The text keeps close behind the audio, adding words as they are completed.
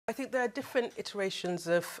I think there are different iterations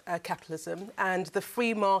of capitalism, and the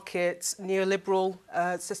free market neoliberal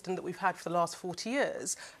system that we've had for the last 40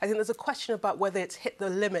 years, I think there's a question about whether it's hit the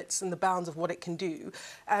limits and the bounds of what it can do.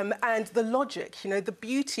 And the logic, you know, the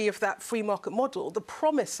beauty of that free market model, the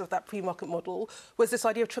promise of that free market model was this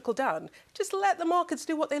idea of trickle down. Just let the markets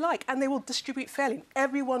do what they like and they will distribute fairly.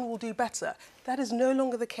 Everyone will do better. That is no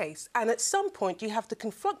longer the case. And at some point, you have to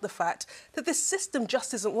confront the fact that this system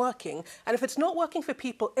just isn't working. And if it's not working for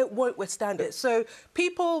people, it won't withstand it. So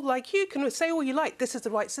people like you can say all you like, this is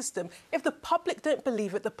the right system. If the public don't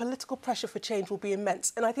believe it, the political pressure for change will be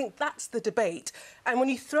immense. And I think that's the debate. And when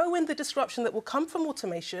you throw in the disruption that will come from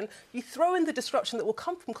automation, you throw in the disruption that will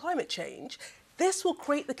come from climate change, this will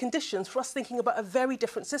create the conditions for us thinking about a very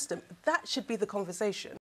different system. That should be the conversation.